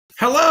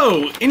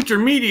Hello,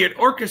 Intermediate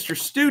Orchestra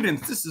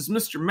students. This is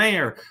Mr.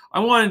 Mayer. I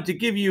wanted to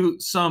give you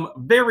some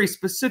very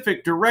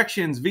specific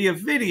directions via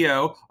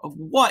video of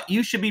what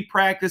you should be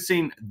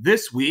practicing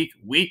this week,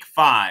 week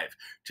 5.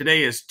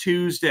 Today is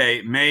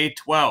Tuesday, May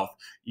 12th.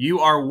 You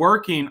are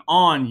working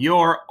on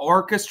your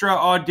orchestra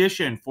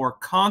audition for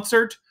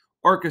Concert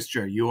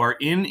Orchestra. You are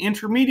in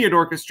Intermediate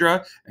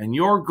Orchestra, and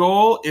your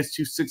goal is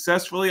to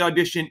successfully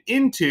audition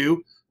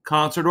into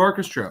Concert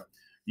Orchestra.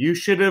 You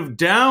should have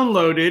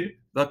downloaded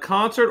the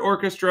Concert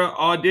Orchestra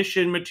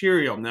audition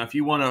material. Now, if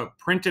you want to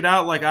print it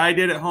out like I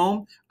did at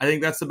home, I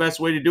think that's the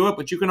best way to do it,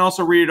 but you can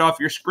also read it off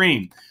your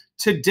screen.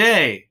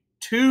 Today,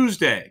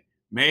 Tuesday,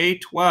 May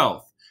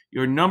 12th,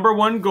 your number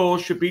one goal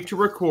should be to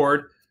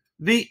record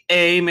the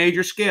A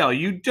major scale.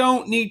 You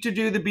don't need to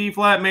do the B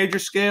flat major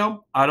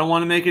scale. I don't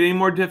want to make it any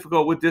more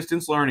difficult with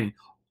distance learning.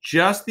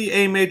 Just the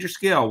A major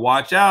scale.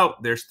 Watch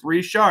out, there's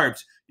 3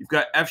 sharps. You've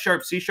got F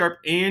sharp, C sharp,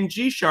 and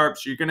G sharp,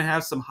 so you're going to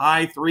have some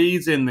high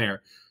 3s in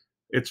there.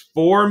 It's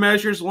 4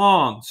 measures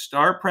long.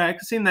 Start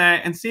practicing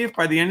that and see if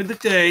by the end of the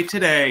day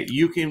today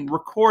you can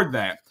record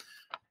that.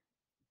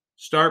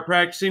 Start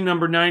practicing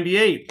number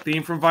 98,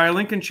 theme from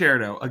Violin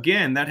Concerto.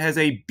 Again, that has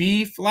a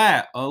B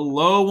flat, a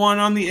low one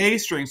on the A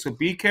string, so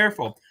be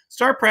careful.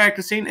 Start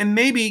practicing and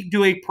maybe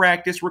do a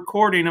practice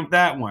recording of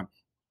that one.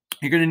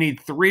 You're going to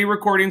need 3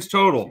 recordings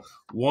total.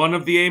 One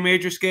of the A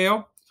major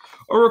scale,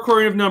 a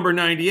recording of number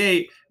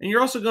 98, and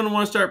you're also going to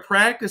want to start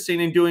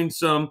practicing and doing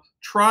some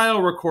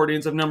trial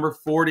recordings of number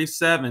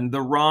 47,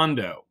 the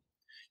rondo.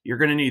 You're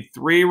going to need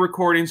 3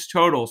 recordings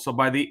total. So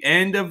by the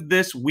end of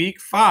this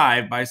week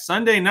 5, by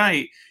Sunday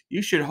night,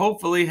 you should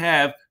hopefully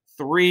have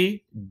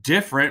 3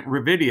 different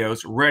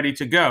videos ready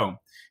to go.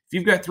 If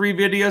you've got 3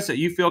 videos that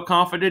you feel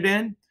confident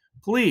in,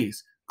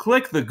 please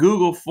click the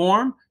Google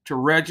form to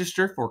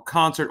register for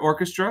Concert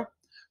Orchestra.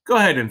 Go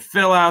ahead and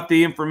fill out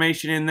the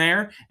information in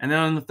there, and then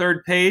on the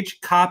 3rd page,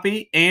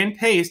 copy and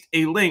paste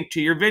a link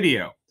to your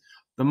video.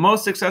 The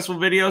most successful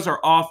videos are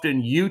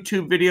often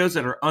YouTube videos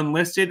that are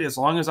unlisted. As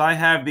long as I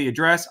have the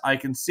address, I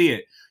can see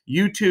it.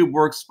 YouTube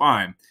works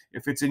fine.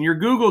 If it's in your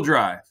Google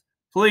Drive,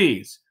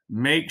 please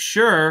make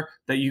sure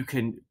that you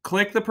can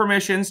click the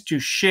permissions to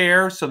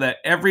share so that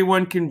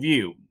everyone can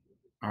view.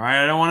 All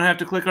right, I don't want to have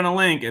to click on a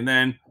link and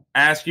then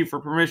ask you for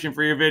permission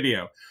for your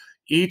video.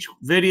 Each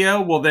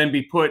video will then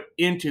be put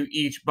into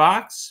each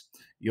box.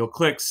 You'll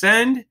click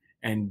send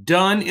and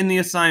done in the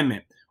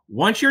assignment.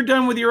 Once you're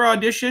done with your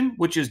audition,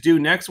 which is due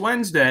next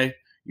Wednesday,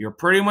 you're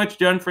pretty much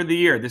done for the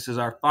year. This is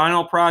our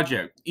final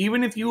project.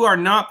 Even if you are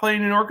not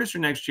playing an orchestra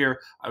next year,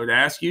 I would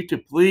ask you to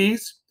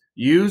please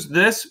use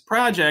this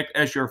project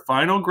as your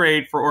final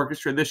grade for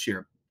orchestra this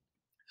year.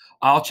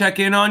 I'll check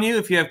in on you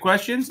if you have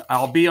questions.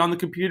 I'll be on the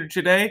computer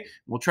today.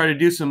 We'll try to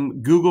do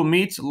some Google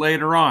Meets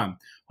later on.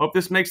 Hope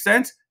this makes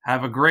sense.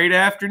 Have a great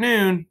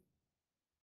afternoon.